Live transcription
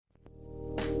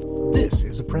This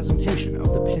is a presentation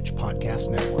of the Pitch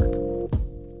Podcast Network.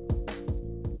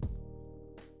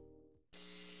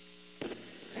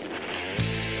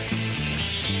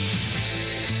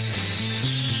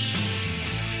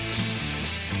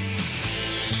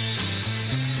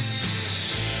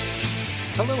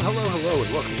 Hello,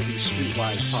 and welcome to the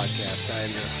Streetwise Podcast. I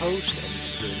am your host and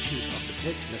editor-in-chief of the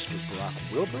Pitch, Mr. Brock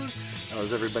Wilbur.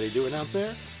 How's everybody doing out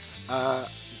there?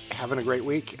 Having a great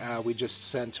week. We just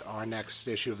sent our next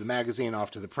issue of the magazine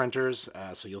off to the printers,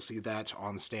 so you'll see that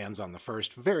on stands on the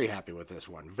 1st. Very happy with this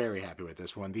one.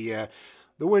 The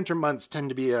winter months tend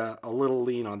to be a little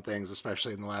lean on things,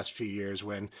 especially in the last few years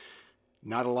when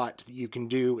not a lot you can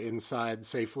do inside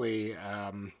safely.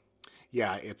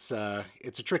 It's a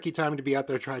tricky time to be out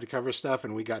there trying to cover stuff,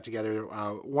 and we got together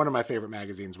one of my favorite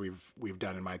magazines we've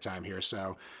done in my time here,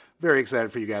 so very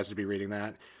excited for you guys to be reading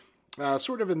that.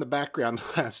 Sort of in the background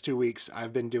the last 2 weeks,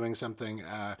 I've been doing something.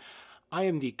 I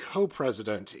am the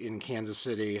co-president in Kansas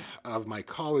City of my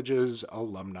college's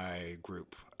alumni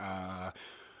group.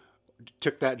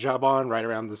 Took that job on right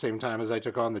around the same time as I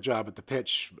took on the job at the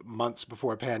Pitch, months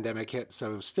before pandemic hit,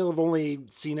 so still have only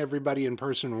seen everybody in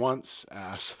person once.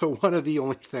 So one of the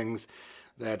only things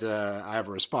that I have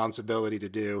a responsibility to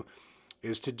do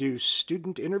is to do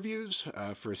student interviews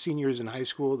for seniors in high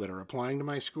school that are applying to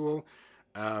my school.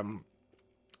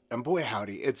 And boy,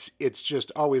 howdy, it's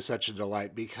just always such a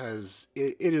delight because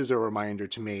it is a reminder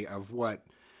to me of what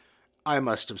I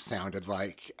must have sounded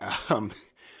like.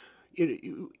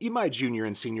 In my junior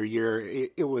and senior year,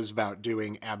 it was about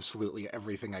doing absolutely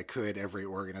everything I could, every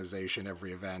organization,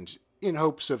 every event, in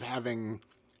hopes of having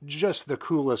just the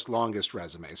coolest, longest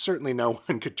resume. Certainly no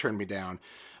one could turn me down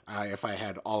if I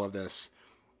had all of this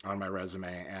on my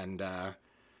resume. And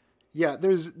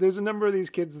there's a number of these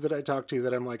kids that I talk to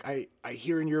that I'm like, I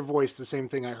hear in your voice the same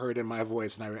thing I heard in my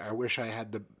voice, and I wish I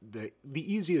had the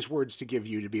easiest words to give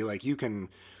you to be like, you can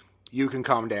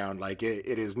calm down. Like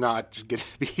it is not going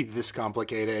to be this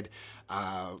complicated.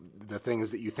 The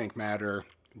things that you think matter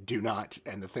do not,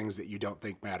 and the things that you don't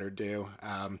think matter do.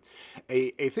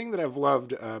 A thing that I've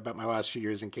loved about my last few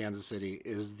years in Kansas City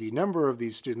is the number of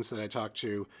these students that I talk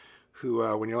to who,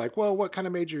 when you're like, well, what kind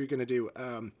of major are you going to do?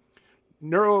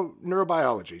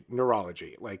 Neurobiology,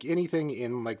 neurology, like anything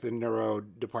in like the neuro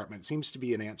department seems to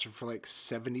be an answer for like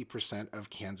 70%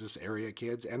 of Kansas area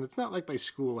kids. And it's not like my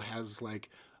school has like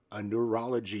a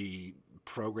neurology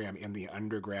program in the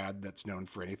undergrad that's known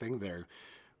for anything. Their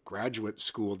graduate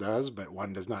school does, but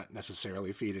one does not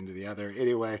necessarily feed into the other.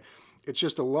 Anyway, it's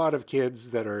just a lot of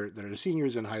kids that are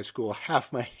seniors in high school,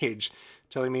 half my age,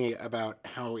 telling me about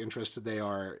how interested they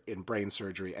are in brain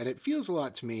surgery. And it feels a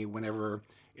lot to me whenever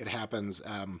it happens.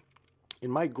 In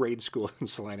my grade school in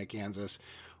Salina, Kansas,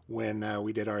 when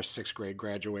we did our 6th grade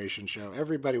graduation show,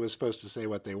 everybody was supposed to say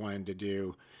what they wanted to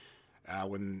do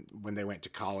when they went to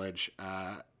college.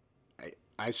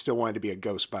 I still wanted to be a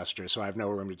Ghostbuster, so I have no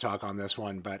room to talk on this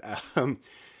one, but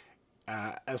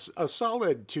a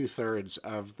solid 2/3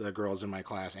 of the girls in my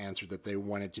class answered that they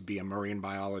wanted to be a marine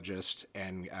biologist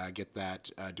and get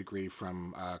that degree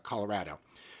from Colorado,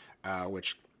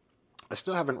 which I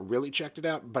still haven't really checked it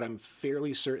out, but I'm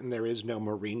fairly certain there is no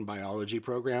marine biology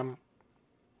program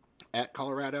at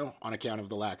Colorado on account of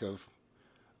the lack of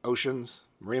oceans,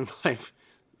 marine life,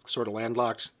 sort of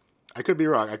landlocked. I could be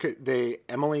wrong.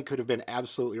 Emily could have been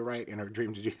absolutely right in her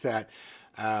dream to do that.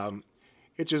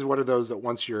 It's just one of those that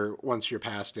once you're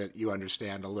past it, you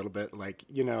understand a little bit. Like,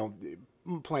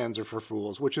 plans are for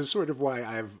fools, which is sort of why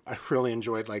I've really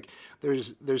enjoyed. Like,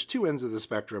 there's two ends of the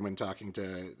spectrum when talking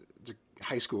to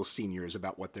high school seniors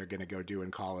about what they're going to go do in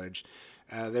college.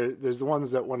 There's the ones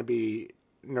that want to be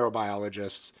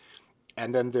neurobiologists,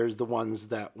 and then there's the ones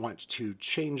that want to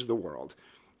change the world.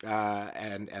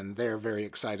 And they're very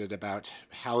excited about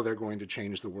how they're going to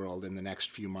change the world in the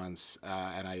next few months.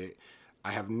 And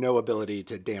I have no ability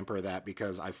to damper that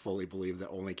because I fully believe that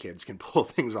only kids can pull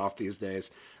things off these days.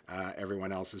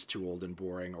 Everyone else is too old and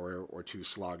boring or too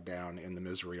slogged down in the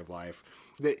misery of life.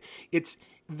 It's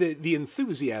the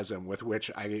enthusiasm with which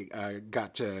I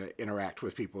got to interact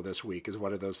with people this week is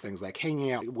one of those things, like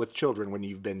hanging out with children when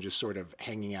you've been just sort of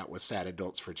hanging out with sad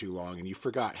adults for too long and you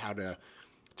forgot how to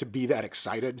be that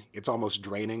excited. It's almost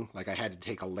draining. Like I had to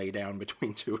take a lay down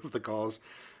between two of the calls.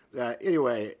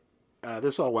 Anyway,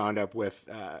 this all wound up with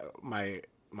my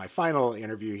final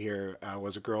interview here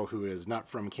was a girl who is not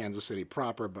from Kansas City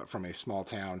proper, but from a small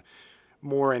town,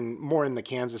 more in the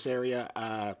Kansas area.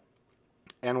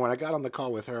 And when I got on the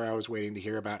call with her, I was waiting to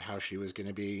hear about how she was going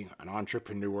to be an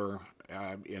entrepreneur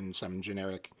in some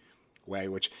generic way,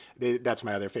 which that's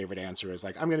my other favorite answer is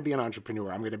like, I'm going to be an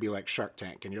entrepreneur. I'm going to be like Shark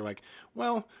Tank. And you're like,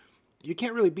 well, you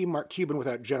can't really be Mark Cuban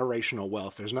without generational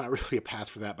wealth. There's not really a path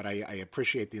for that, but I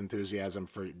appreciate the enthusiasm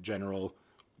for general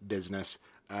business.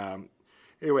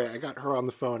 Anyway, I got her on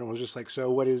the phone and was just like,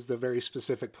 so what is the very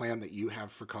specific plan that you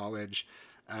have for college?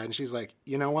 And she's like,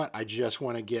 you know what? I just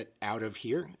want to get out of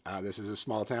here. This is a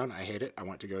small town. I hate it. I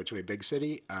want to go to a big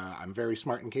city. I'm very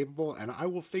smart and capable, and I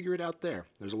will figure it out there.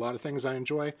 There's a lot of things I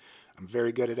enjoy. I'm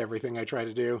very good at everything I try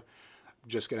to do. I'm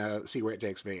just going to see where it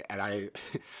takes me. And I've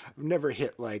never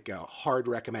hit like a hard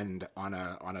recommend on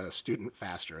a student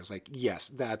faster. It's like, yes,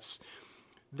 that's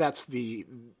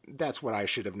what I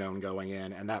should have known going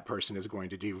in, and that person is going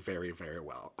to do very, very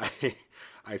well.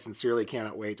 I sincerely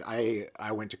cannot wait.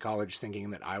 I went to college thinking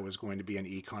that I was going to be an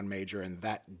econ major, and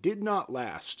that did not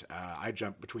last. I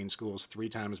jumped between schools 3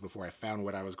 times before I found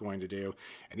what I was going to do,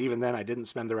 and even then I didn't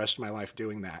spend the rest of my life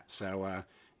doing that. So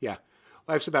yeah,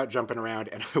 life's about jumping around,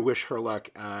 and I wish her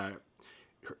luck.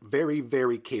 Very,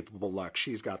 very capable luck.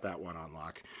 She's got that one on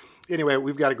lock. Anyway,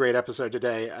 we've got a great episode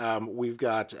today. We've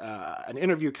got an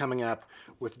interview coming up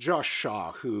with Josh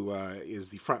Shaw, who is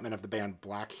the frontman of the band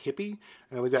Blvck Hippie.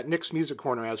 And we've got Nick's Music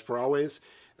Corner, as per always.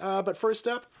 But first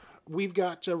up, we've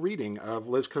got a reading of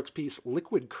Liz Cook's piece,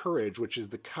 Liquid Courage, which is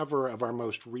the cover of our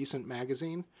most recent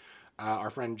magazine.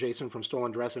 Our friend Jason from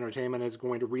Stolen Dress Entertainment is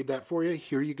going to read that for you.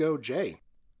 Here you go, Jay.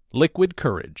 Liquid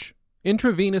Courage.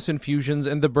 Intravenous Infusions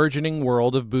and the Burgeoning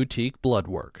World of Boutique Blood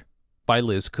Work by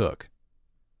Liz Cook.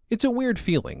 It's a weird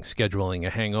feeling, scheduling a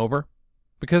hangover.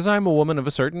 Because I'm a woman of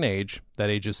a certain age,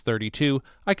 that age is 32,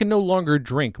 I can no longer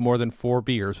drink more than 4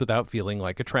 beers without feeling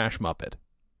like a trash muppet.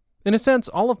 In a sense,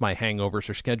 all of my hangovers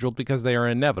are scheduled because they are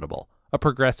inevitable, a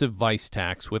progressive vice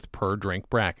tax with per-drink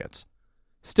brackets.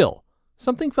 Still,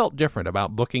 something felt different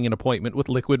about booking an appointment with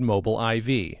Liquid Mobile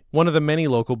IV, one of the many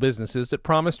local businesses that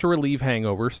promise to relieve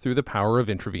hangovers through the power of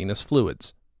intravenous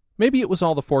fluids. Maybe it was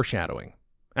all the foreshadowing.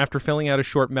 After filling out a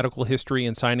short medical history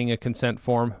and signing a consent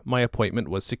form, my appointment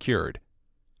was secured.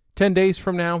 10 days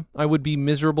from now, I would be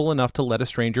miserable enough to let a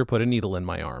stranger put a needle in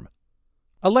my arm.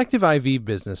 Elective IV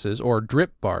businesses, or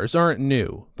drip bars, aren't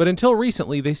new, but until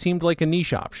recently they seemed like a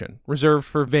niche option, reserved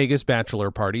for Vegas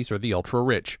bachelor parties or the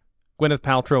ultra-rich. Gwyneth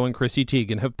Paltrow and Chrissy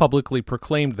Teigen have publicly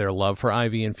proclaimed their love for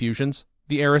IV infusions.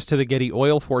 The heiress to the Getty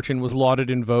oil fortune was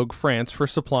lauded in Vogue France for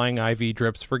supplying IV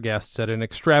drips for guests at an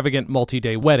extravagant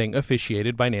multi-day wedding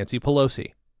officiated by Nancy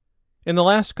Pelosi. In the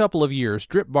last couple of years,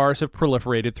 drip bars have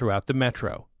proliferated throughout the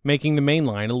metro, making the main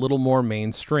line a little more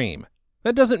mainstream.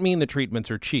 That doesn't mean the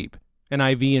treatments are cheap. An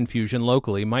IV infusion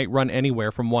locally might run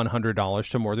anywhere from $100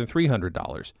 to more than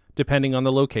 $300, depending on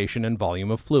the location and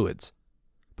volume of fluids.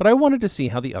 But I wanted to see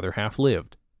how the other half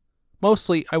lived.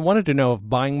 Mostly, I wanted to know if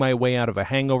buying my way out of a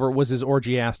hangover was as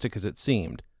orgiastic as it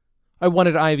seemed. I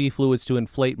wanted IV fluids to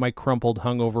inflate my crumpled,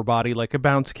 hungover body like a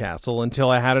bounce castle until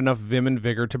I had enough vim and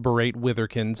vigor to berate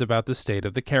Witherkins about the state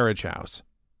of the carriage house.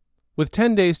 With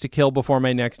 10 days to kill before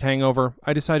my next hangover,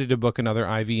 I decided to book another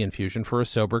IV infusion for a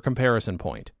sober comparison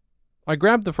point. I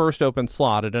grabbed the first open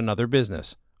slot at another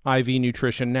business, IV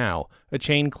Nutrition Now, a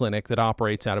chain clinic that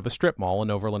operates out of a strip mall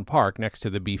in Overland Park next to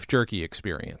the Beef Jerky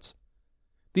Experience.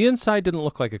 The inside didn't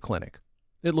look like a clinic.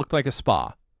 It looked like a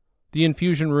spa. The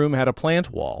infusion room had a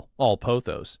plant wall, all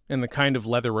pothos, and the kind of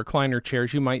leather recliner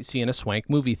chairs you might see in a swank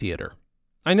movie theater.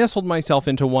 I nestled myself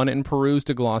into one and perused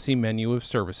a glossy menu of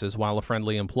services while a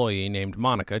friendly employee named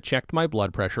Monica checked my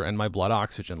blood pressure and my blood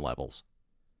oxygen levels.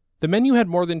 The menu had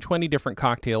more than 20 different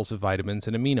cocktails of vitamins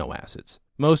and amino acids,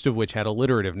 most of which had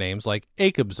alliterative names like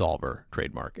Ache Absolver,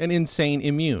 trademark, and Insane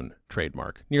Immune,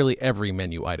 trademark. Nearly every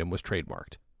menu item was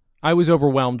trademarked. I was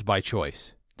overwhelmed by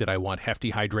choice. Did I want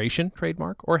hefty hydration,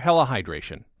 trademark, or hella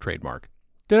hydration, trademark?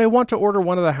 Did I want to order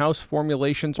one of the house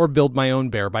formulations or build my own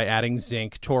bear by adding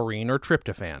zinc, taurine, or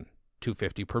tryptophan,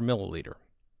 $2.50 per milliliter?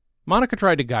 Monica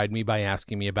tried to guide me by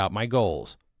asking me about my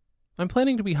goals. I'm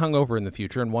planning to be hungover in the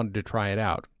future and wanted to try it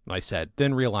out, I said,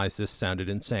 then realized this sounded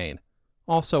insane.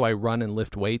 Also, I run and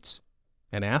lift weights.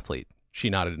 An athlete, she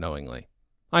nodded knowingly.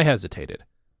 I hesitated.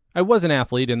 I was an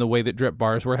athlete in the way that drip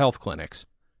bars were health clinics.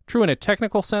 True in a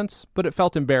technical sense, but it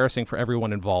felt embarrassing for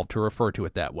everyone involved to refer to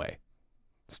it that way.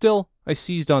 Still, I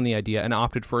seized on the idea and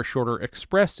opted for a shorter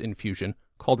express infusion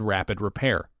called Rapid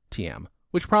Repair, TM,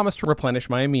 which promised to replenish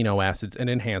my amino acids and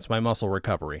enhance my muscle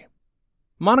recovery.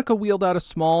 Monica wheeled out a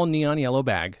small neon yellow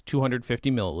bag,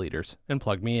 250 milliliters, and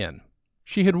plugged me in.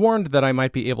 She had warned that I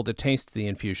might be able to taste the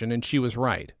infusion, and she was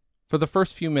right. For the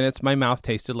first few minutes, my mouth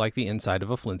tasted like the inside of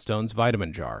a Flintstones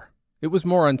vitamin jar. It was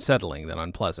more unsettling than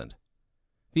unpleasant.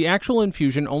 The actual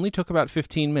infusion only took about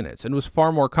 15 minutes and was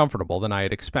far more comfortable than I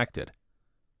had expected.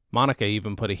 Monica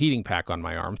even put a heating pack on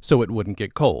my arm so it wouldn't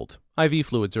get cold. IV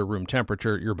fluids are room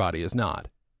temperature, your body is not.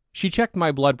 She checked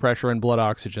my blood pressure and blood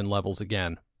oxygen levels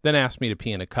again, then asked me to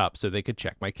pee in a cup so they could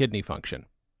check my kidney function.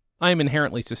 I am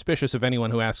inherently suspicious of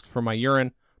anyone who asks for my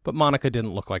urine, but Monica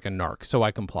didn't look like a narc, so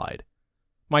I complied.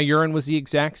 My urine was the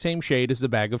exact same shade as the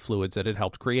bag of fluids that had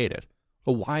helped create it.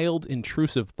 A wild,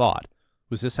 intrusive thought.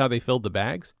 Was this how they filled the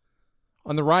bags?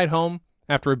 On the ride home,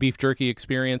 after a beef jerky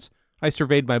experience, I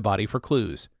surveyed my body for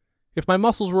clues. If my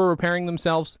muscles were repairing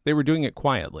themselves, they were doing it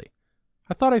quietly.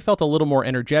 I thought I felt a little more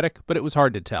energetic, but it was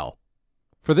hard to tell.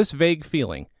 For this vague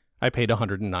feeling, I paid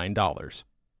 $109.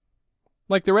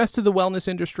 Like the rest of the wellness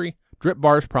industry, drip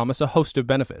bars promise a host of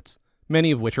benefits,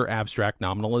 many of which are abstract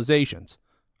nominalizations: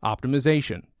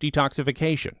 optimization,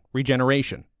 detoxification,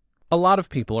 regeneration. A lot of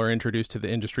people are introduced to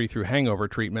the industry through hangover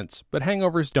treatments, but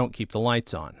hangovers don't keep the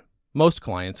lights on. Most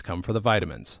clients come for the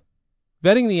vitamins.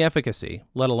 Vetting the efficacy,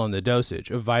 let alone the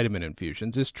dosage, of vitamin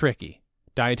infusions is tricky.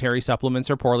 Dietary supplements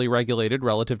are poorly regulated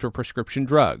relative to prescription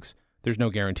drugs. There's no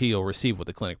guarantee you'll receive what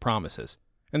the clinic promises.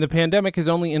 And the pandemic has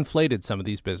only inflated some of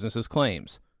these businesses'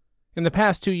 claims. In the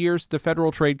past 2 years, the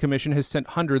Federal Trade Commission has sent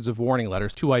hundreds of warning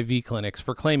letters to IV clinics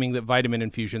for claiming that vitamin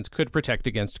infusions could protect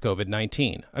against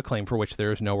COVID-19, a claim for which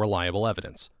there is no reliable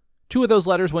evidence. 2 of those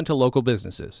letters went to local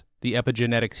businesses, the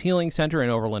Epigenetics Healing Center in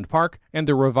Overland Park and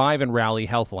the Revive and Rally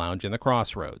Health Lounge in the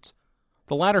Crossroads.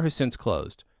 The latter has since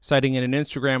closed, citing in an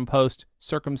Instagram post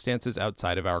circumstances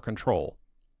outside of our control.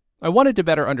 I wanted to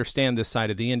better understand this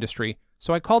side of the industry,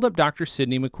 so I called up Dr.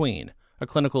 Sidney McQueen, a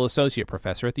clinical associate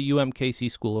professor at the UMKC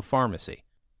School of Pharmacy.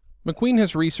 McQueen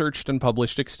has researched and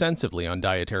published extensively on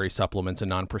dietary supplements and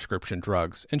non-prescription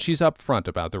drugs, and she's upfront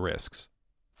about the risks.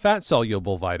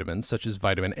 Fat-soluble vitamins, such as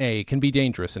vitamin A, can be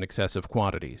dangerous in excessive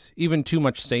quantities. Even too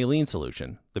much saline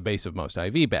solution, the base of most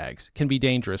IV bags, can be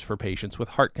dangerous for patients with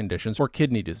heart conditions or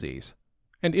kidney disease.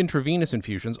 And intravenous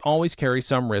infusions always carry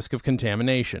some risk of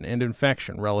contamination and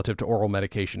infection relative to oral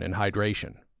medication and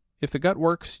hydration. If the gut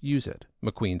works, use it,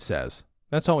 McQueen says.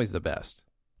 That's always the best.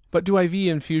 But do IV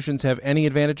infusions have any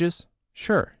advantages?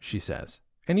 Sure, she says.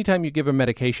 Anytime you give a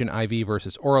medication IV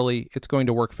versus orally, it's going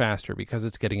to work faster because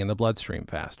it's getting in the bloodstream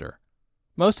faster.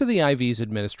 Most of the IVs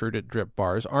administered at drip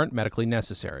bars aren't medically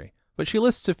necessary, but she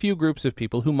lists a few groups of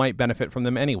people who might benefit from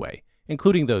them anyway,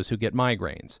 including those who get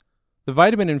migraines. The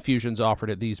vitamin infusions offered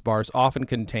at these bars often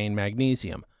contain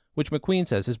magnesium, which McQueen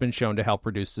says has been shown to help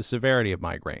reduce the severity of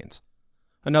migraines.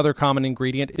 Another common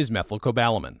ingredient is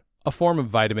methylcobalamin, a form of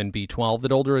vitamin B12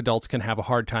 that older adults can have a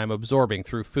hard time absorbing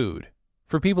through food.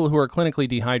 For people who are clinically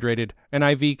dehydrated, an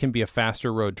IV can be a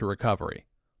faster road to recovery.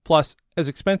 Plus, as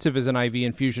expensive as an IV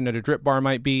infusion at a drip bar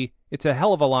might be, it's a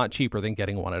hell of a lot cheaper than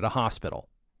getting one at a hospital.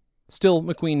 Still,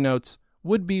 McQueen notes,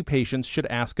 would-be patients should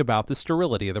ask about the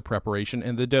sterility of the preparation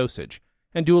and the dosage,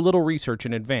 and do a little research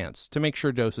in advance to make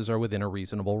sure doses are within a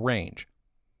reasonable range.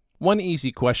 One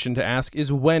easy question to ask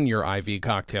is when your IV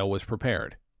cocktail was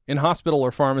prepared. In hospital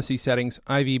or pharmacy settings,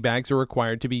 IV bags are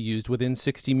required to be used within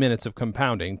 60 minutes of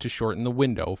compounding to shorten the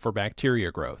window for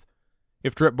bacteria growth.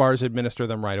 If drip bars administer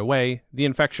them right away, the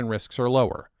infection risks are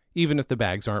lower, even if the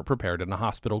bags aren't prepared in a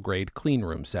hospital-grade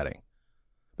cleanroom setting.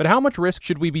 But how much risk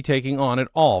should we be taking on at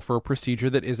all for a procedure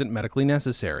that isn't medically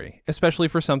necessary, especially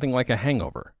for something like a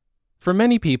hangover? For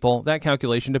many people, that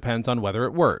calculation depends on whether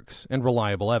it works, and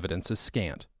reliable evidence is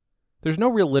scant. There's no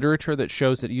real literature that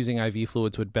shows that using IV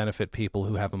fluids would benefit people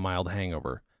who have a mild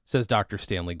hangover, says Dr.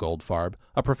 Stanley Goldfarb,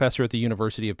 a professor at the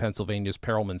University of Pennsylvania's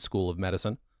Perelman School of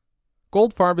Medicine.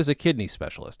 Goldfarb is a kidney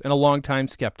specialist and a longtime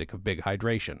skeptic of big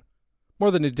hydration.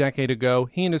 More than a decade ago,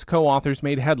 he and his co-authors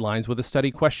made headlines with a study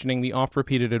questioning the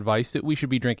oft-repeated advice that we should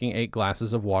be drinking 8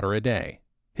 glasses of water a day.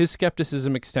 His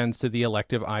skepticism extends to the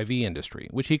elective IV industry,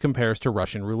 which he compares to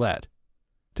Russian roulette.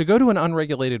 To go to an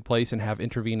unregulated place and have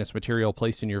intravenous material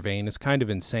placed in your vein is kind of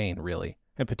insane, really,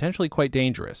 and potentially quite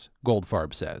dangerous,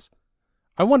 Goldfarb says.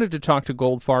 I wanted to talk to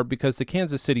Goldfarb because the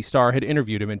Kansas City Star had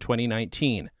interviewed him in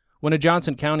 2019, when a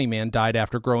Johnson County man died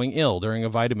after growing ill during a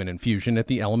vitamin infusion at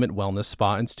the Element Wellness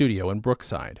Spa and Studio in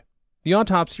Brookside. The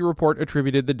autopsy report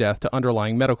attributed the death to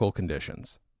underlying medical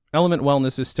conditions. Element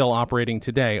Wellness is still operating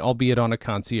today, albeit on a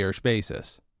concierge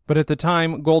basis. But at the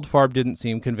time, Goldfarb didn't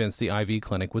seem convinced the IV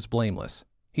clinic was blameless.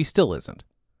 He still isn't.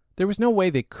 There was no way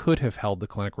they could have held the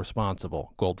clinic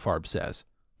responsible, Goldfarb says.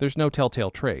 There's no telltale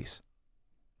trace.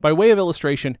 By way of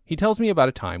illustration, he tells me about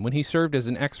a time when he served as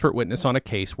an expert witness on a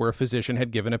case where a physician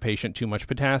had given a patient too much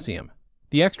potassium.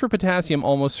 The extra potassium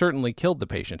almost certainly killed the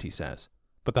patient, he says,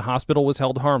 but the hospital was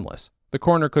held harmless. The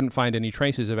coroner couldn't find any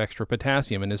traces of extra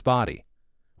potassium in his body.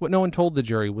 What no one told the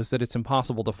jury was that it's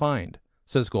impossible to find,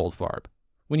 says Goldfarb.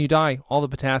 When you die, all the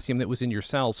potassium that was in your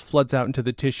cells floods out into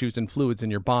the tissues and fluids in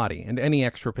your body, and any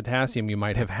extra potassium you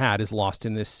might have had is lost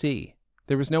in this sea.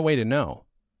 There was no way to know.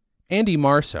 Andy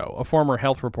Marceau, a former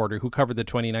health reporter who covered the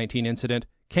 2019 incident,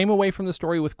 came away from the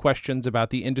story with questions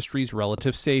about the industry's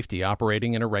relative safety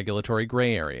operating in a regulatory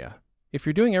gray area. If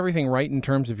you're doing everything right in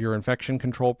terms of your infection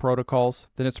control protocols,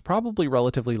 then it's probably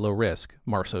relatively low risk,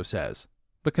 Marceau says.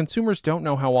 But consumers don't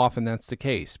know how often that's the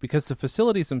case because the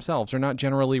facilities themselves are not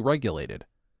generally regulated.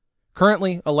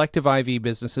 Currently, elective IV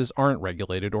businesses aren't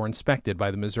regulated or inspected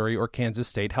by the Missouri or Kansas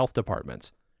state health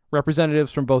departments.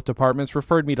 Representatives from both departments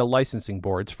referred me to licensing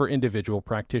boards for individual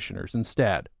practitioners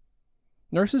instead.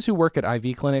 Nurses who work at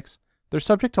IV clinics, they're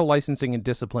subject to licensing and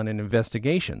discipline and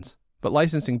investigations, but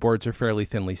licensing boards are fairly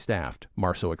thinly staffed,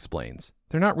 Marceau explains.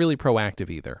 They're not really proactive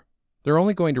either. They're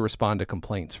only going to respond to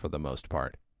complaints for the most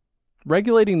part.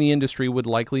 Regulating the industry would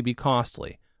likely be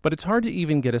costly, but it's hard to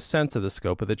even get a sense of the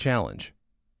scope of the challenge.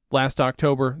 Last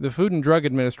October, the Food and Drug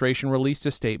Administration released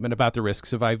a statement about the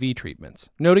risks of IV treatments,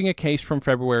 noting a case from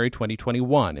February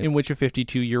 2021 in which a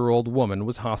 52-year-old woman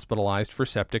was hospitalized for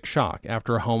septic shock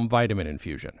after a home vitamin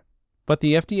infusion. But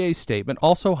the FDA's statement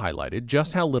also highlighted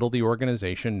just how little the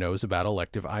organization knows about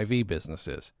elective IV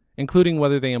businesses, including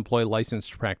whether they employ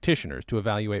licensed practitioners to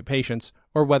evaluate patients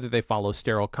or whether they follow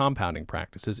sterile compounding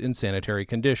practices in sanitary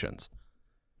conditions.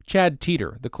 Chad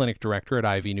Teeter, the clinic director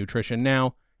at IV Nutrition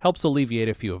Now, helps alleviate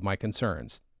a few of my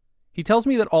concerns. He tells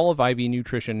me that all of IV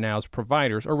Nutrition Now's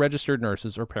providers are registered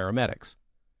nurses or paramedics.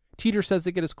 Teeter says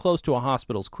they get as close to a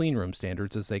hospital's cleanroom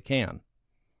standards as they can.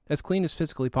 As clean as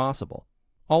physically possible.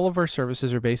 All of our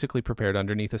services are basically prepared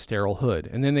underneath a sterile hood,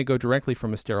 and then they go directly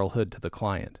from a sterile hood to the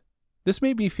client. This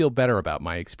made me feel better about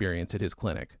my experience at his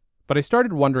clinic, but I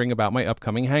started wondering about my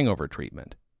upcoming hangover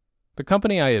treatment. The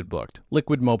company I had booked,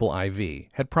 Liquid Mobile IV,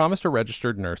 had promised a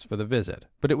registered nurse for the visit,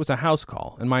 but it was a house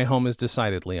call, and my home is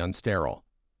decidedly unsterile.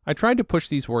 I tried to push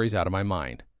these worries out of my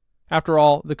mind. After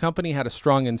all, the company had a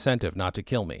strong incentive not to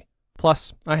kill me.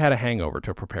 Plus, I had a hangover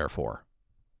to prepare for.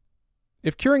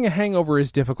 If curing a hangover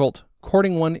is difficult,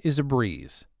 courting one is a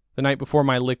breeze. The night before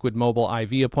my Liquid Mobile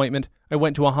IV appointment, I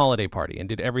went to a holiday party and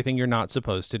did everything you're not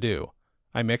supposed to do.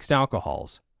 I mixed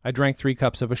alcohols. I drank 3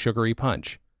 cups of a sugary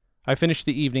punch. I finished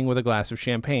the evening with a glass of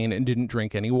champagne and didn't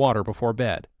drink any water before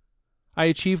bed. I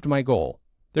achieved my goal.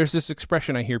 There's this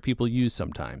expression I hear people use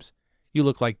sometimes. You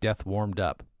look like death warmed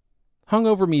up.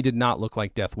 Hungover me did not look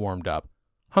like death warmed up.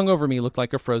 Hungover me looked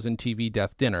like a frozen TV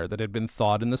death dinner that had been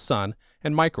thawed in the sun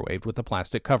and microwaved with the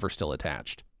plastic cover still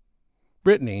attached.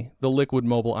 Brittany, the Liquid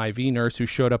Mobile IV nurse who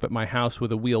showed up at my house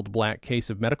with a wheeled black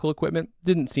case of medical equipment,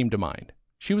 didn't seem to mind.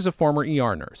 She was a former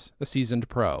ER nurse, a seasoned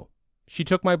pro. She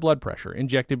took my blood pressure,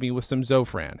 injected me with some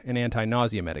Zofran, an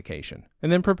anti-nausea medication, and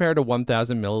then prepared a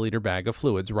 1,000 milliliter bag of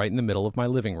fluids right in the middle of my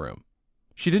living room.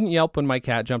 She didn't yelp when my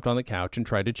cat jumped on the couch and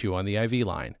tried to chew on the IV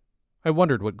line. I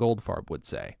wondered what Goldfarb would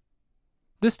say.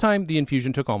 This time, the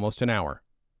infusion took almost an hour.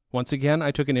 Once again,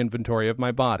 I took an inventory of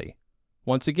my body.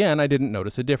 Once again, I didn't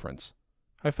notice a difference.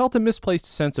 I felt a misplaced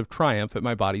sense of triumph at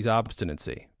my body's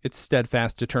obstinacy, its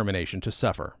steadfast determination to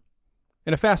suffer.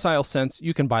 In a facile sense,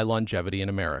 you can buy longevity in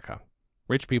America.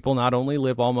 Rich people not only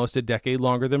live almost a decade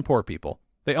longer than poor people,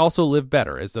 they also live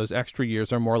better as those extra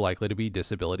years are more likely to be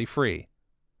disability-free.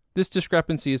 This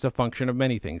discrepancy is a function of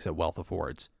many things that wealth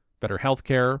affords. Better health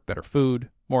care, better food,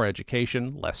 more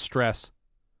education, less stress.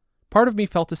 Part of me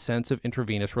felt a sense of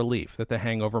intravenous relief that the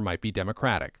hangover might be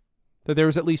democratic, that there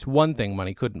was at least one thing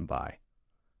money couldn't buy.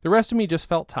 The rest of me just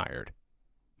felt tired.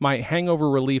 My hangover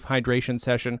relief hydration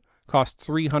session cost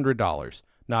 $300,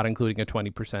 not including a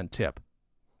 20% tip.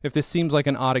 If this seems like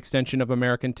an odd extension of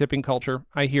American tipping culture,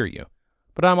 I hear you.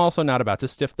 But I'm also not about to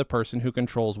stiff the person who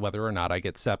controls whether or not I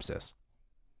get sepsis.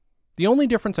 The only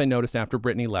difference I noticed after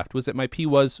Brittany left was that my pee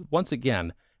was, once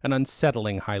again, an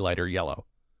unsettling highlighter yellow.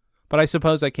 But I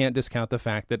suppose I can't discount the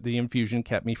fact that the infusion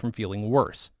kept me from feeling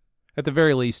worse. At the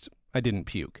very least, I didn't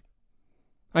puke.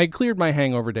 I had cleared my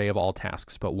hangover day of all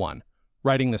tasks but one,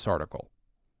 writing this article.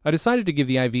 I decided to give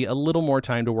the IV a little more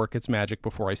time to work its magic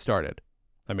before I started.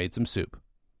 I made some soup.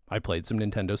 I played some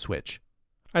Nintendo Switch.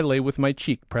 I lay with my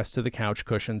cheek pressed to the couch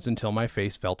cushions until my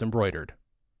face felt embroidered.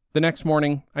 The next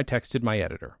morning, I texted my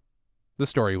editor. The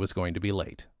story was going to be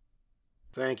late.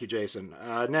 Thank you, Jason.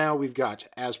 Now we've got,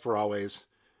 as per always,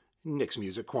 Nick's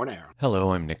Music Corner.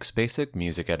 Hello, I'm Nick Spacek,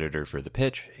 music editor for The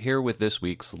Pitch, here with this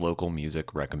week's local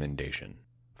music recommendation.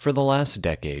 For the last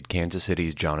decade, Kansas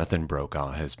City's Jonathan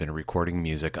Brokaw has been recording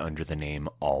music under the name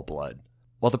All Blood.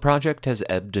 While the project has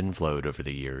ebbed and flowed over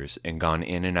the years and gone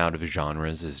in and out of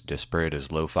genres as disparate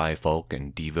as lo-fi folk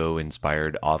and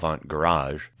Devo-inspired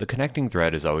avant-garage, the connecting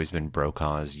thread has always been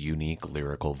Brokaw's unique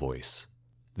lyrical voice.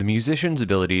 The musician's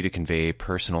ability to convey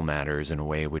personal matters in a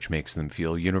way which makes them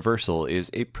feel universal is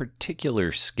a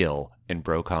particular skill, and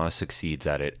Brokaw succeeds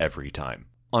at it every time.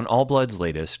 On All Blood's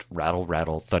latest, Rattle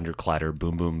Rattle Thunder Clatter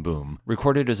Boom Boom Boom,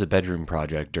 recorded as a bedroom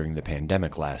project during the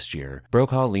pandemic last year,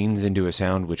 Brokaw leans into a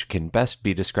sound which can best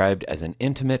be described as an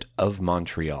intimate of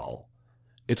Montreal.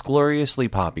 It's gloriously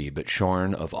poppy, but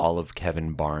shorn of all of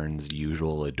Kevin Barnes'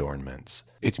 usual adornments.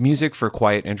 It's music for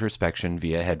quiet introspection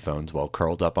via headphones while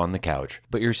curled up on the couch,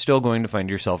 but you're still going to find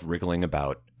yourself wriggling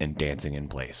about and dancing in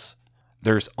place.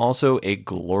 There's also a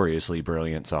gloriously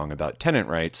brilliant song about tenant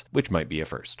rights, which might be a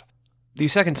first. The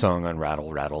second song on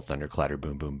Rattle Rattle Thunder Clatter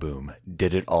Boom Boom Boom,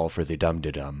 Did It All for the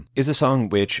Dum-De-Dum, is a song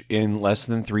which, in less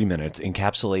than 3 minutes,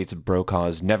 encapsulates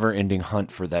Brokaw's never-ending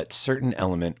hunt for that certain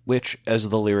element which, as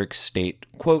the lyrics state,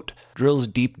 quote, drills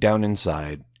deep down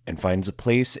inside and finds a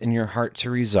place in your heart to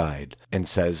reside and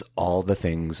says all the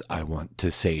things I want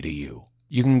to say to you.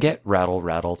 You can get Rattle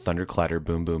Rattle Thunder Clatter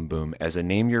Boom Boom Boom as a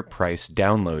Name Your Price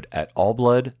download at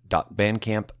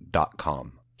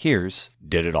allblood.bandcamp.com. Here's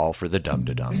Did It All for the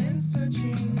Dum-De-Dum. Been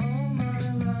searching all my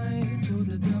life for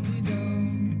the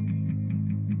dum-de-dum,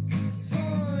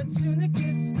 for a tune that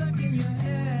gets stuck in your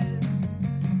head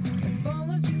and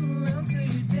follows you around till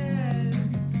you're dead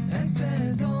and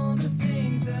says all the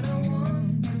things that I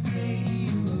want to say to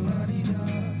you, la-di-da,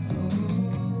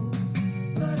 oh,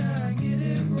 but I get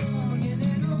it wrong and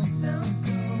it all sounds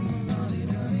dumb,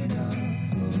 la-di-da-di-da,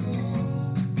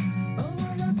 oh,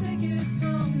 well I'll take it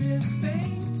from this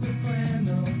face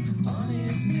soprano on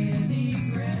his mini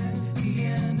grand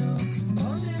piano,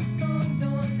 abundant songs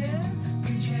on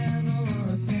every channel or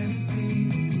a fantasy.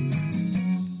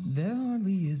 There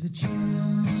hardly is a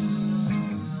chance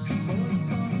for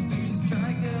songs to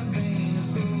strike a vein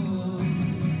of gold,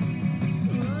 to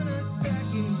run a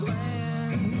second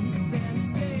glance and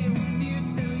stay with you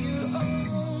till you're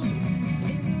old,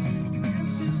 in a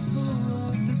landfill full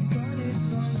of discarded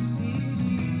blank CDs.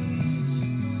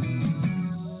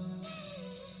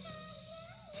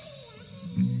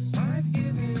 I've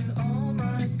given all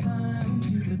my time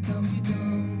to the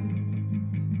dum-de-dum,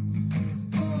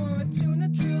 for a tune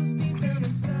that drills deep down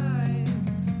inside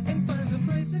and finds a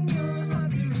place in your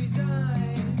heart to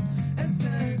reside and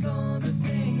says all the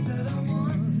things that I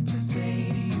want to say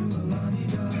to you,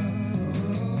 la-di-da,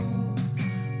 oh,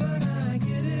 but I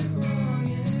get it wrong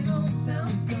and it all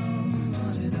sounds dumb,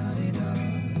 la-di-da-di-da,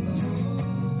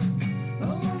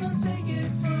 oh, I'll take it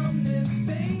from this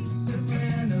fake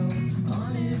soprano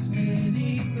on his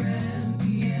mini grand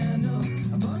piano,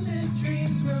 abundant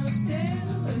dreams grow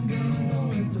stale and go,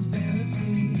 oh, it's a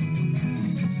fantasy.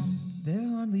 There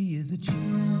hardly is a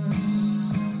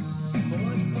chance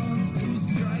for songs to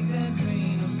strike that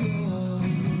vein of gold,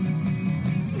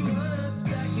 to run a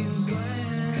second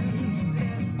glance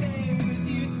and stay with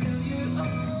you till you're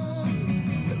old.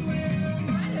 Well,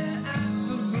 might have asked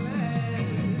for bread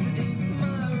if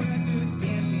my records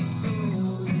can't be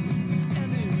sold,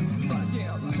 and if I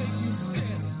can't make you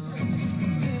dance,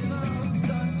 then I'll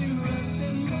start to rust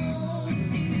and mold.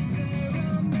 Is there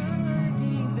a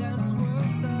melody that's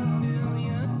worth $1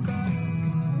 million?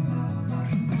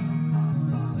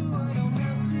 So I don't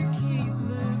have to keep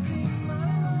living my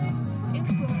life in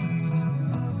flux.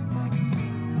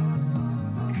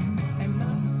 And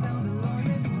not to sound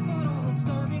alarmist, but all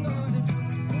starving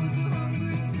artists will go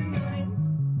hungry tonight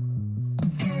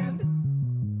and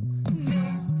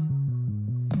next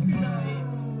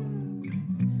night.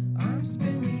 I'm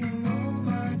spending all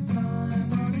my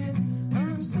time on it.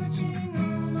 I'm searching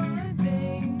all my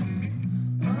days.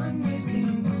 I'm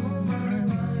wasting all my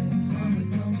life on the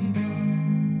dum-de-dum.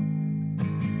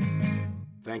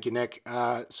 Thank you, Nick.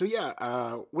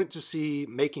 Went to see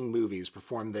Making Movies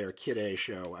perform their Kid A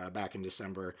show back in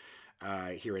December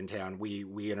here in town.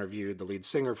 We interviewed the lead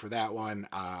singer for that one.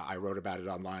 I wrote about it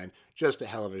online. Just a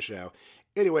hell of a show.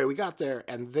 Anyway, we got there,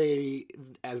 and they,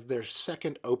 as their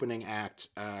second opening act,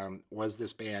 was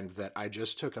this band that I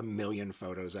just took a million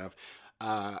photos of.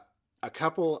 A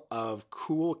couple of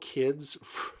cool kids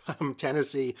from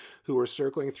Tennessee who were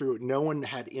circling through. No one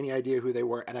had any idea who they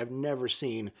were, and I've never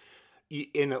seen,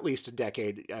 in at least a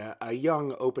decade, a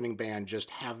young opening band just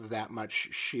have that much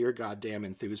sheer goddamn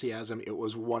enthusiasm. It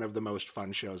was one of the most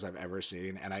fun shows I've ever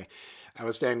seen, and I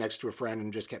was standing next to a friend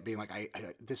and just kept being like,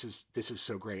 this is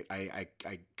so great. I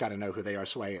got to know who they are.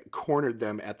 So I cornered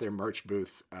them at their merch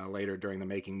booth later during the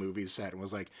Making Movies set and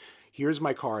was like, here's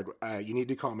my card. You need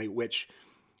to call me, which,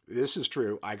 this is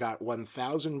true. I got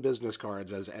 1,000 business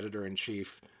cards as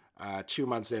editor-in-chief 2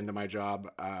 months into my job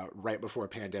right before a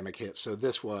pandemic hit. So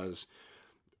this was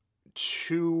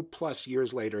 2+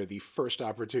 years later, the first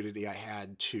opportunity I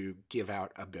had to give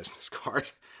out a business card.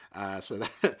 So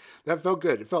that felt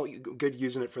good. It felt good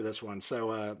using it for this one.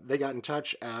 So they got in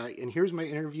touch, and here's my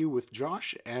interview with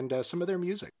Josh and some of their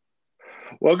music.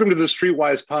 Welcome to the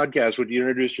Streetwise podcast. Would you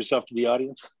introduce yourself to the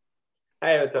audience?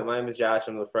 Hi, what's up? My name is Josh.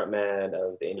 I'm the front man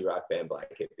of the indie rock band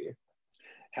Blvck.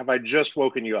 Have I just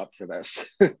woken you up for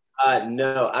this?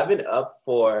 No, I've been up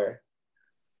for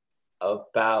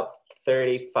about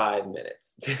 35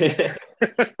 minutes. It's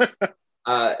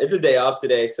a day off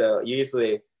today, so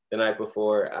usually the night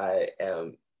before I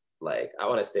am like, I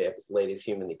want to stay up as late as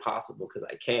humanly possible because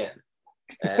I can.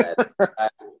 And I'm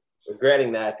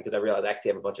regretting that because I realized I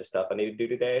actually have a bunch of stuff I need to do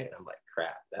today. And I'm like,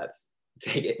 crap,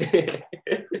 take it.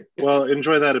 Well,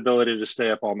 enjoy that ability to stay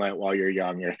up all night while you're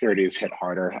young. Your 30s hit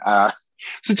harder.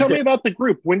 So tell me about the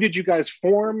group. When did you guys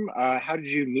form? How did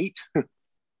you meet?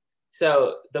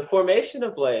 So the formation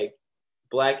of like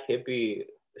Blvck Hippie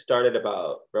started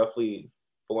about roughly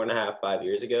 4.5, 5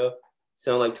 years ago.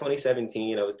 So in like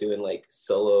 2017, I was doing like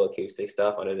solo acoustic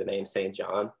stuff under the name St.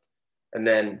 John. And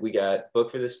then we got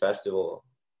booked for this festival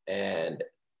and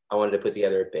I wanted to put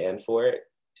together a band for it.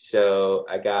 So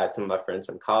I got some of my friends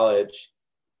from college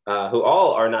who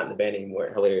all are not in the band anymore,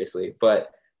 hilariously.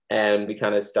 And we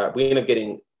ended up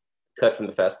getting cut from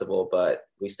the festival, but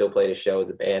we still played a show as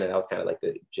a band. And that was kind of like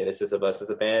the genesis of us as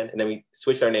a band. And then we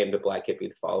switched our name to Blvck Hippie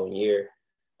the following year,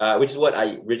 which is what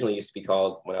I originally used to be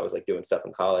called when I was like doing stuff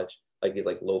in college, like these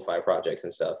like lo-fi projects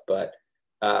and stuff. But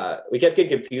we kept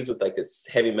getting confused with like this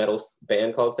heavy metal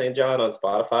band called St. John on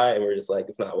Spotify. And we are just like,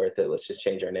 it's not worth it. Let's just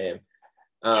change our name.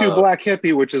 To Blvck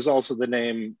Hippie, which is also the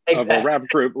name exactly. of a rap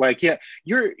group. Like, yeah,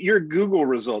 your Google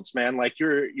results, man. Like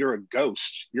you're a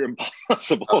ghost. You're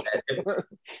impossible.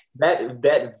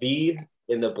 That V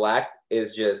in the Blvck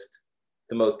is just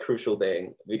the most crucial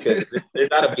thing because there's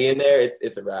not a V in there.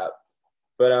 It's a rap.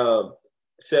 But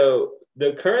so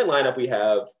the current lineup we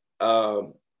have.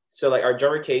 So like our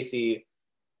drummer Casey,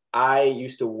 I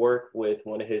used to work with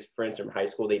one of his friends from high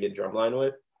school. They did drumline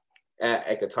with.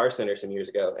 At Guitar Center some years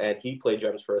ago, and he played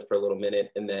drums for us for a little minute,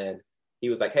 and then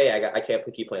he was like, hey, I can't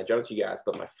keep playing drums for you guys,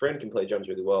 but my friend can play drums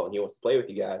really well and he wants to play with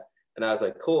you guys. And I was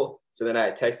like, cool. So then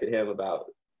I texted him about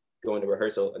going to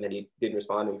rehearsal, and then he didn't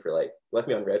respond to me for like, left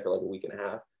me on red for like a week and a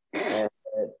half, and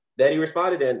then he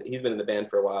responded and he's been in the band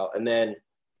for a while. And then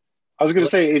I was going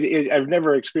to say I've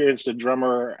never experienced a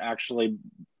drummer actually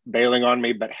bailing on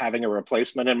me but having a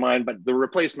replacement in mind, but the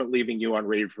replacement leaving you on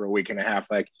read for a week and a half,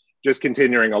 like just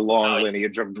continuing a long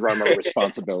lineage of drummer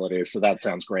responsibilities. So that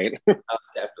sounds great.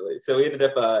 Definitely. So we ended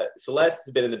up, Celeste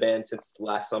has been in the band since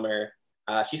last summer.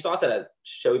 She saw us at a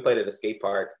show we played at a skate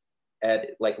park, and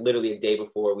like literally a day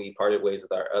before we parted ways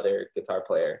with our other guitar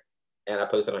player. And I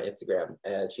posted on Instagram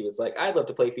and she was like, I'd love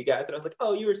to play for you guys. And I was like,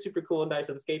 oh, you were super cool and nice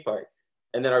at the skate park.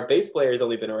 And then our bass player has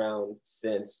only been around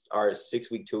since our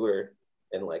 6-week tour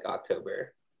in like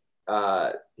October.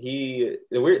 The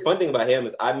weird fun thing about him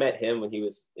is I met him when he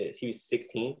was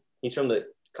 16. He's from the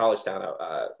college town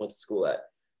I went to school at,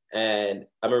 and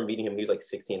I remember meeting him. He was like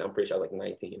 16. I'm pretty sure I was like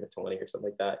 19 or 20 or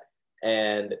something like that.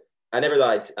 And I never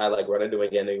thought I'd like run into him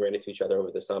again. Then we ran into each other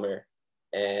over the summer,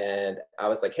 and I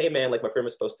was like, hey man, like my friend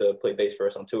was supposed to play bass for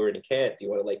us on tour and he can't. Do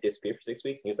you want to like disappear for 6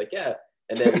 weeks? And he was like, yeah.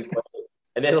 And then we played,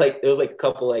 and then like it was like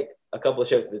a couple of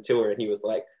shows in the tour, and he was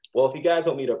like, well, if you guys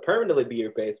want me to permanently be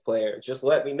your bass player, just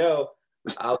let me know.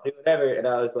 I'll do whatever. And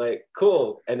I was like,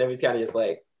 cool. And then we kind of just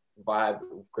like vibe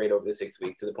great over the 6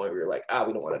 weeks to the point where we were like,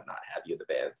 we don't want to not have you in the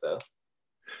band.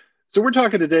 So we're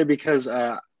talking today because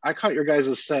I caught your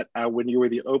guys' set when you were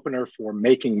the opener for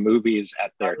Making Movies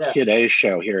at their Kid A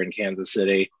show here in Kansas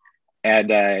City.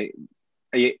 And I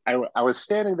was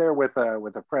standing there with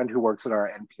a friend who works at our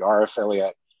NPR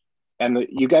affiliate. And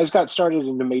you guys got started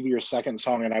into maybe your second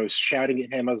song, and I was shouting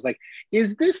at him. I was like,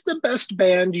 is this the best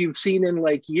band you've seen in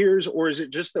like years? Or is it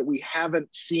just that we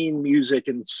haven't seen music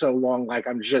in so long? Like,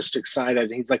 I'm just excited.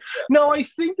 And he's like, no, I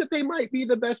think that they might be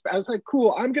the best. I was like,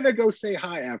 cool, I'm going to go say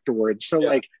hi afterwards. So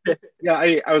like,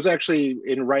 yeah, I was actually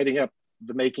in writing up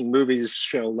the Making Movies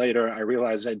show later, I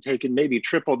realized I'd taken maybe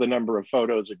triple the number of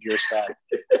photos of your set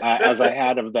as I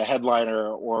had of the headliner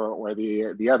or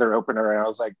the other opener. And I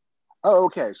was like, oh,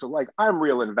 okay. So like, I'm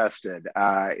real invested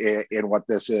in what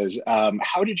this is.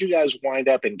 How did you guys wind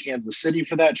up in Kansas City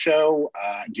for that show?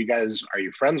 Are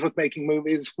you friends with Making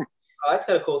Movies? Oh, that's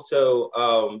kind of cool.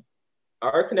 So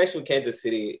our connection with Kansas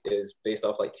City is based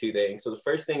off like two things. So the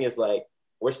first thing is like,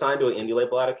 we're signed to an indie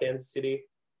label out of Kansas City.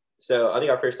 So I think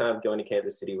our first time going to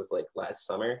Kansas City was like last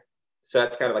summer. So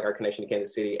that's kind of like our connection to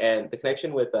Kansas City. And the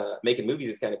connection with Making Movies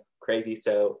is kind of crazy.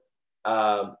 So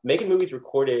Making Movies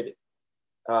recorded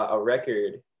a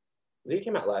record, I think it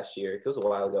came out last year, it was a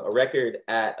while ago, a record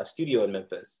at a studio in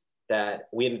Memphis that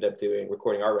we ended up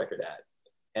recording our record at.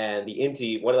 And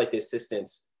one of like the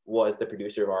assistants was the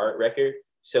producer of our record.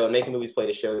 So Making Movies played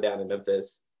a show down in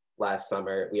Memphis last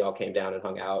summer, we all came down and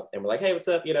hung out, and we're like, hey, what's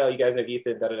up? You know, you guys know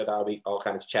Ethan, da da da da. We all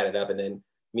kind of chatted up, and then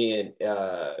me and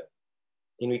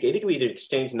Enrique, I think we either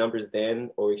exchanged numbers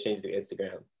then or we exchanged through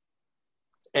Instagram.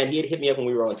 And he had hit me up when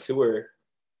we were on tour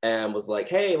and was like,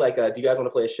 hey, like, do you guys want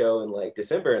to play a show in like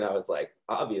December? And I was like,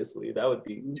 obviously, that would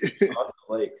be awesome.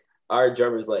 Like, our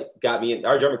drummer got me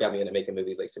into making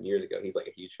movies like some years ago. He's like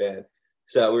a huge fan.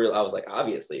 So I was like,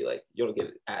 obviously, like, you don't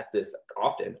get asked this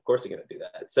often. Of course you're going to do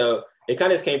that. So it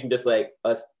kind of just came from just like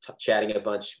us chatting a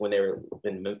bunch when they were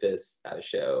in Memphis at a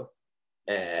show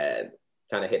and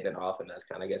kind of hitting it off. And that's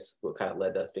kind of, I guess, what kind of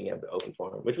led to us being able to open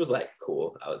for him, which was like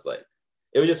cool. I was like,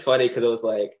 it was just funny because it was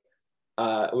like,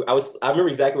 I remember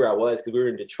exactly where I was because we were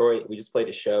in Detroit. We just played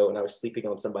a show and I was sleeping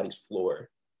on somebody's floor.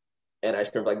 And I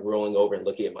just remember like rolling over and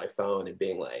looking at my phone and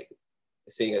being like,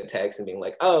 seeing a text and being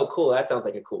like, oh, cool, that sounds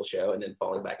like a cool show. And then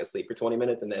falling back asleep for 20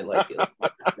 minutes and then like,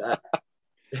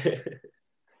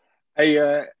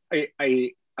 I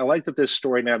like that this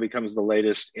story now becomes the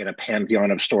latest in a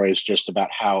pantheon of stories just about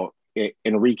how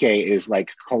Enrique is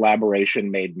like collaboration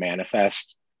made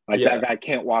manifest. Like that guy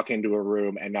can't walk into a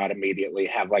room and not immediately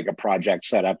have like a project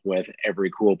set up with every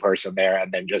cool person there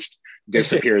and then just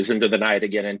disappears into the night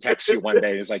again and texts you one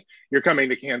day and is like, you're coming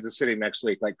to Kansas City next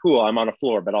week. Like, cool, I'm on a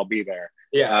floor, but I'll be there.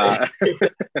 Yeah.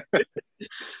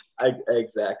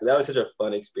 Exactly. That was such a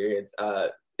fun experience.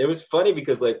 It was funny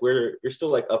because like we're still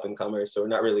like up and comers, so we're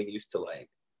not really used to like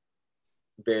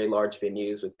very large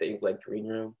venues with things like green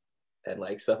room and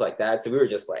like stuff like that. So we were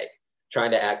just like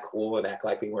trying to act cool and act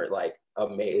like we weren't like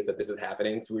amazed that this was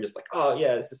happening. So we were just like, oh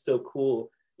yeah, this is so cool.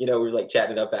 You know, we were like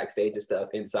chatting up backstage and stuff.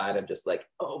 Inside, I'm just like,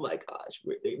 oh my gosh,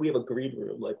 we have a green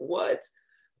room. Like, what?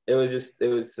 It was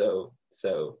so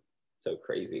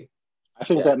crazy. I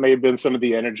think that may have been some of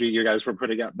the energy you guys were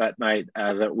putting out that night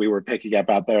that we were picking up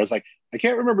out there. I was like, I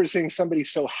can't remember seeing somebody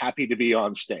so happy to be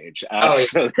on stage.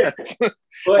 So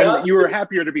well, and you were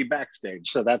happier to be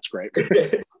backstage, so that's great.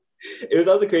 It was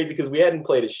also crazy because we hadn't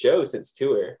played a show since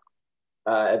tour.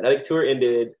 And I think tour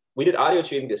ended, we did audio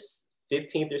shooting this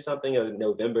 15th or something of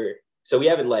November. So we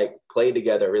haven't like played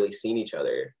together, really seen each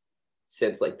other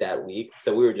since like that week.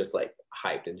 So we were just like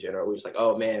hyped in general. We were just like,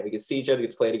 oh man, we could see each other, we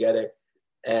could play together.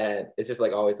 And it's just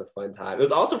like always a fun time. It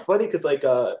was also funny because like,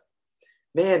 the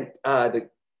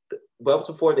months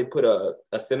before they put a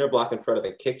center block in front of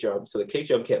the kick drum. So the kick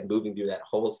drum kept moving through that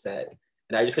whole set.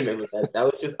 And I just remember that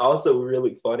was just also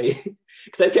really funny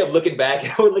because I kept looking back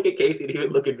and I would look at Casey and he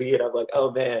would look at me and I'm like,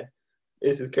 oh man,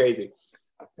 this is crazy.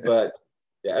 But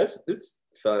yeah, it's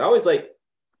fun. I always like,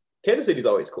 Kansas City's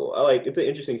always cool. It's an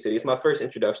interesting city. It's my first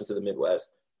introduction to the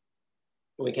Midwest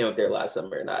when we came up there last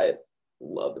summer and I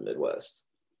love the Midwest.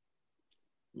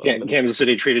 Kansas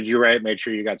City treated you right, made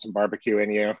sure you got some barbecue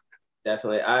in you.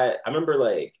 Definitely. I remember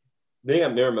like, the thing I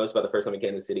remember most about the first time in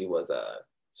Kansas City was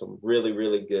some really,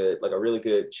 really good, like a really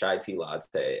good chai tea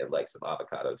latte and like some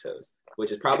avocado toast,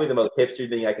 which is probably the most hipster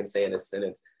thing I can say in a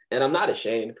sentence. And I'm not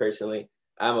ashamed personally.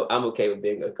 I'm okay with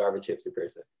being a garbage hipster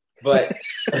person. But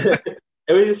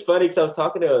it was just funny because I was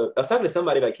talking to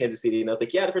somebody about Kansas City and I was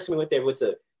like, yeah, the first time we went there, we went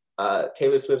to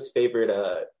Taylor Swift's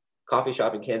favorite coffee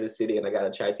shop in Kansas City and I got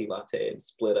a chai tea latte and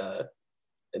split a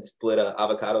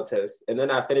avocado toast. And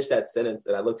then I finished that sentence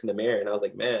and I looked in the mirror and I was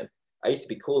like, man, I used to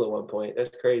be cool at one point.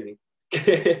 That's crazy.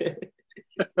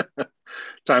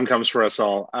 Time comes for us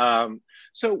all.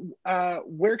 So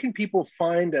where can people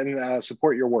find and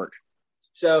support your work?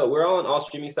 So we're all on all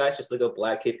streaming sites. Just look up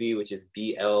Blvck Hippie, which is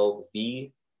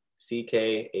BLVCKHIPPIE,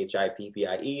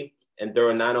 and throw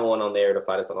a 901 on there to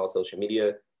find us on all social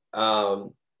media.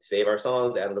 Save our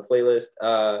songs, add them to the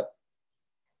playlist.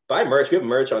 Buy merch. We have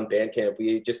merch on Bandcamp.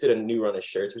 We just did a new run of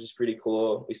shirts, which is pretty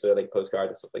cool. We still have like postcards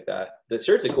and stuff like that. The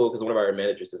shirts are cool because one of our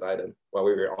managers designed them while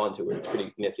we were on tour. It's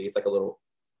pretty nifty. It's like a little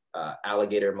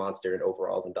alligator monster in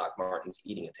overalls and Doc Martens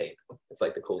eating a tape. It's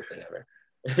like the coolest thing ever.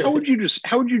 How would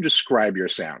you describe your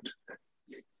sound?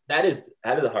 That is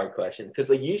a hard question because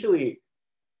like usually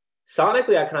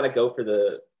sonically I kind of go for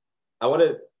there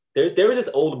was this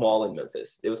old mall in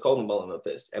Memphis. It was called the Mall in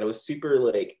Memphis and it was super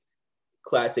like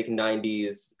classic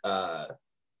 90s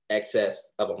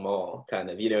excess of a mall kind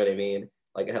of, you know what I mean?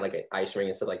 Like it had like an ice ring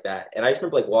and stuff like that. And I just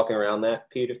remember like walking around that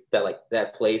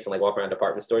place and like walking around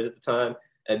department stores at the time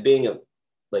and being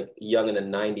like young in the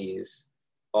 90s,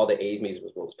 all the 80s music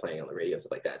was what was playing on the radio and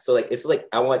stuff like that. So like it's like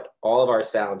I want all of our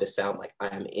sound to sound like I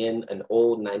am in an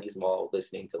old 90s mall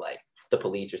listening to like The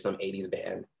Police or some 80s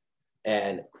band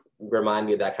and remind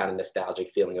me of that kind of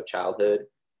nostalgic feeling of childhood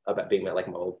about being at like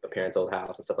my parents' old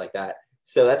house and stuff like that.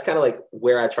 So that's kind of like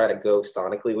where I try to go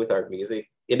sonically with our music.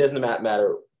 It doesn't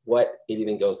matter what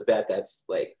anything goes with that. That's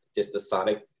like just the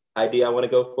sonic idea I want to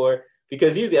go for.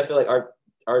 Because usually I feel like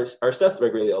our stuff's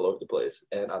like really all over the place,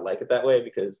 and I like it that way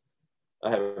because I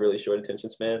have a really short attention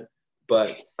span.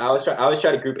 But I always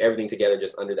try to group everything together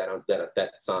just under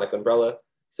that sonic umbrella,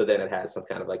 so then it has some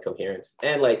kind of like coherence.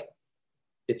 And like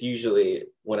it's usually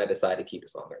when I decide to keep a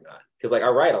song or not, because like I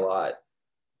write a lot,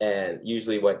 and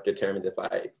usually what determines if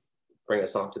I bring a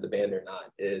song to the band or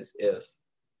not is if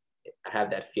I have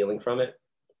that feeling from it.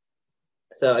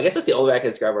 So I guess that's the only way I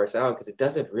can describe our sound, because it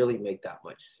doesn't really make that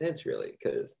much sense, really.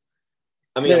 Because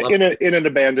I mean, in an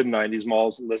abandoned '90s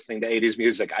malls, listening to '80s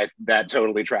music, that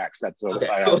totally tracks. That's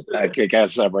a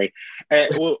kick-ass summary. And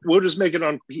we'll just make it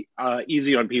on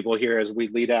easy on people here as we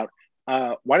lead out.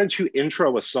 Why don't you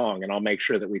intro a song, and I'll make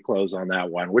sure that we close on that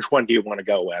one. Which one do you want to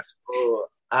go with? Oh,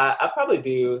 I probably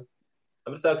do.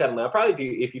 I'm so kind of. I'll probably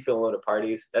do "If You Feel Alone at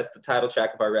Parties." That's the title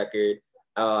track of our record.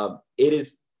 It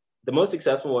is the most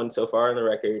successful one so far on the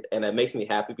record, and it makes me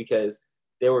happy because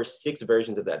there were 6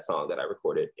 versions of that song that I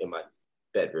recorded in my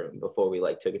bedroom before we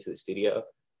like took it to the studio,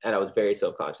 and I was very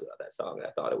self-conscious about that song. I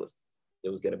thought it was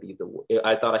going to be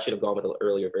I thought I should have gone with an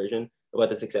earlier version, but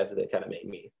the success of it kind of made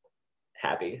me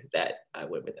happy that I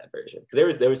went with that version,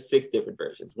 because there was 6 different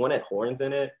versions. One had horns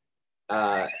in it.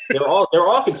 They're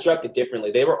all constructed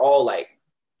differently. They were all like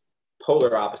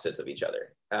polar opposites of each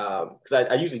other, because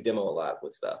I usually demo a lot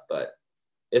with stuff, but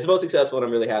it's the most successful, and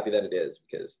I'm really happy that it is,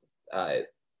 because I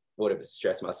would have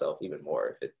stressed myself even more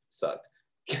if it sucked.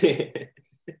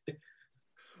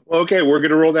 Well, okay, we're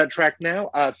going to roll that track now.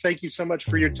 Thank you so much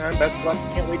for your time. Best of luck.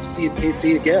 Can't wait to see you at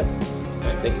KC again. All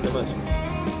right, thank you so much.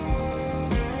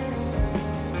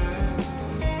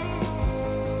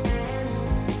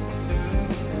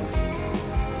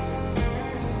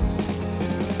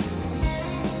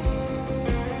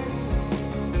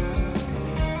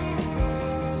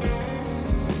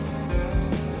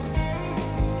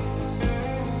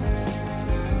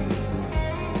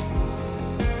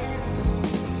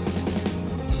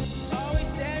 Always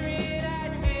staring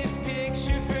at this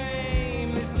picture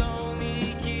frame, this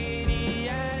lonely kitty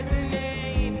has a name.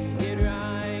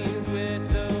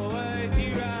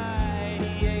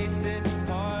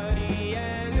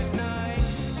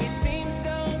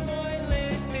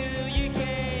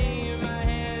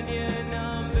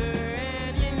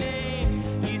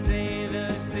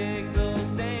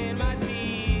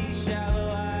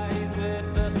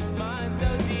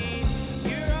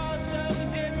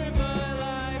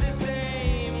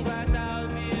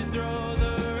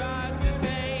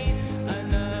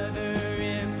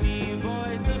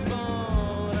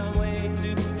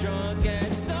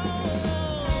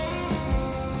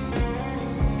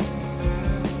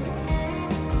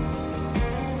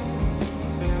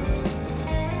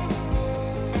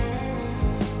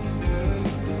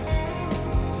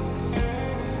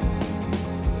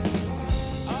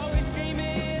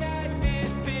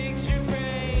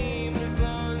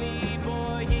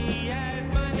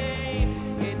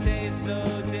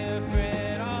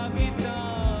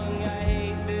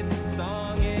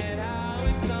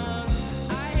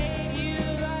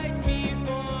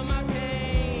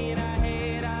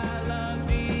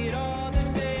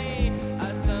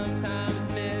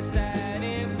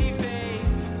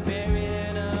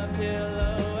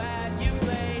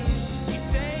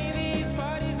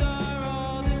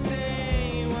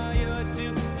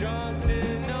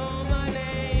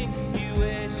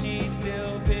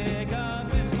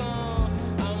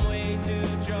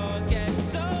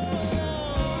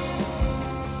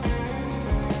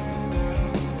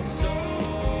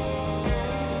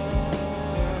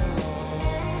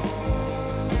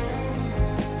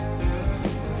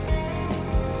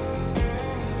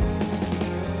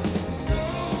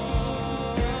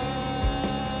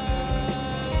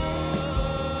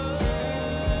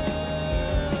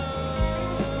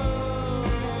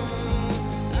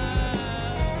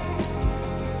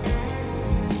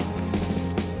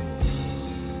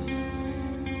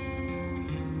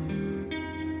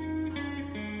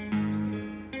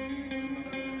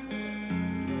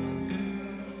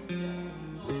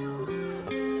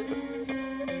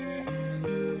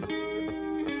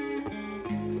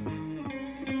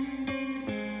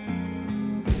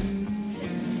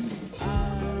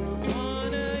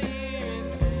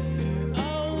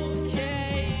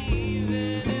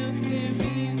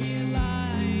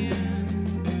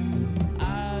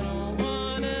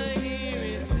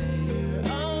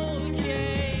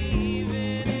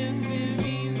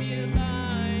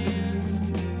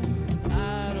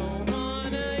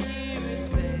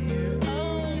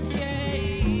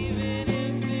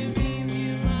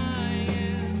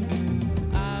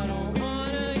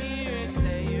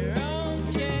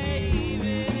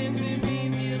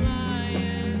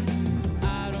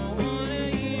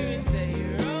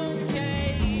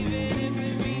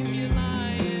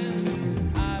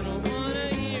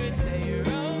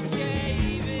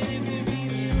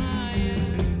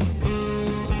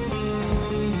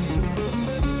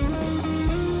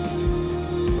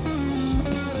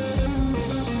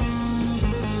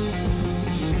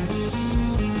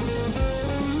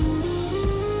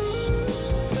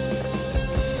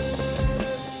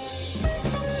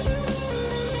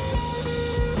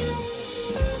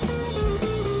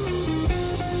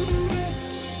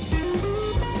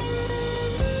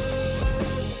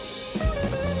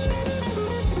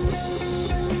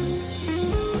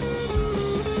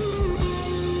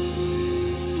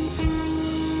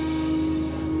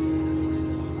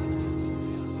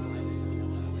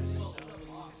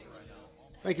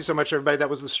 Thank you so much, everybody. That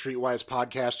was the Streetwise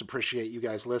podcast. Appreciate you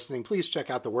guys listening. Please check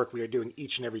out the work we are doing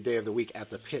each and every day of the week at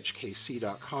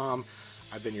thepitchkc.com.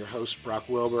 I've been your host, Brock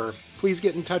Wilbur. Please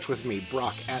get in touch with me,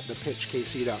 Brock at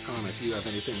thepitchkc.com, if you have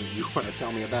anything that you want to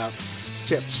tell me about.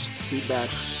 Tips, feedback,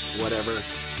 whatever.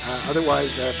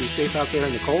 Otherwise, be safe out there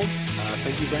in the cold.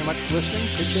 Thank you very much for listening.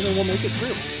 Pitch in and we'll make it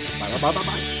through.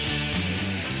 Bye.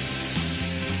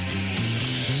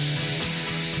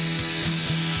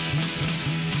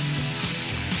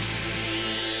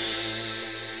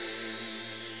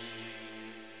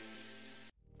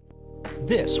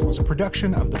 This was a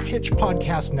production of the Pitch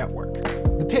Podcast Network.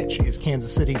 The Pitch is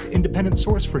Kansas City's independent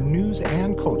source for news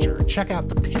and culture. Check out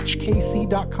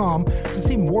thepitchkc.com to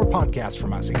see more podcasts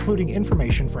from us, including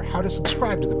information for how to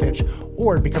subscribe to The Pitch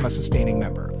or become a sustaining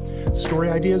member. Story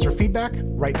ideas or feedback?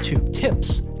 Write to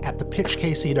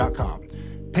tips@thepitchkc.com.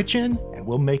 Pitch in and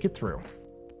we'll make it through.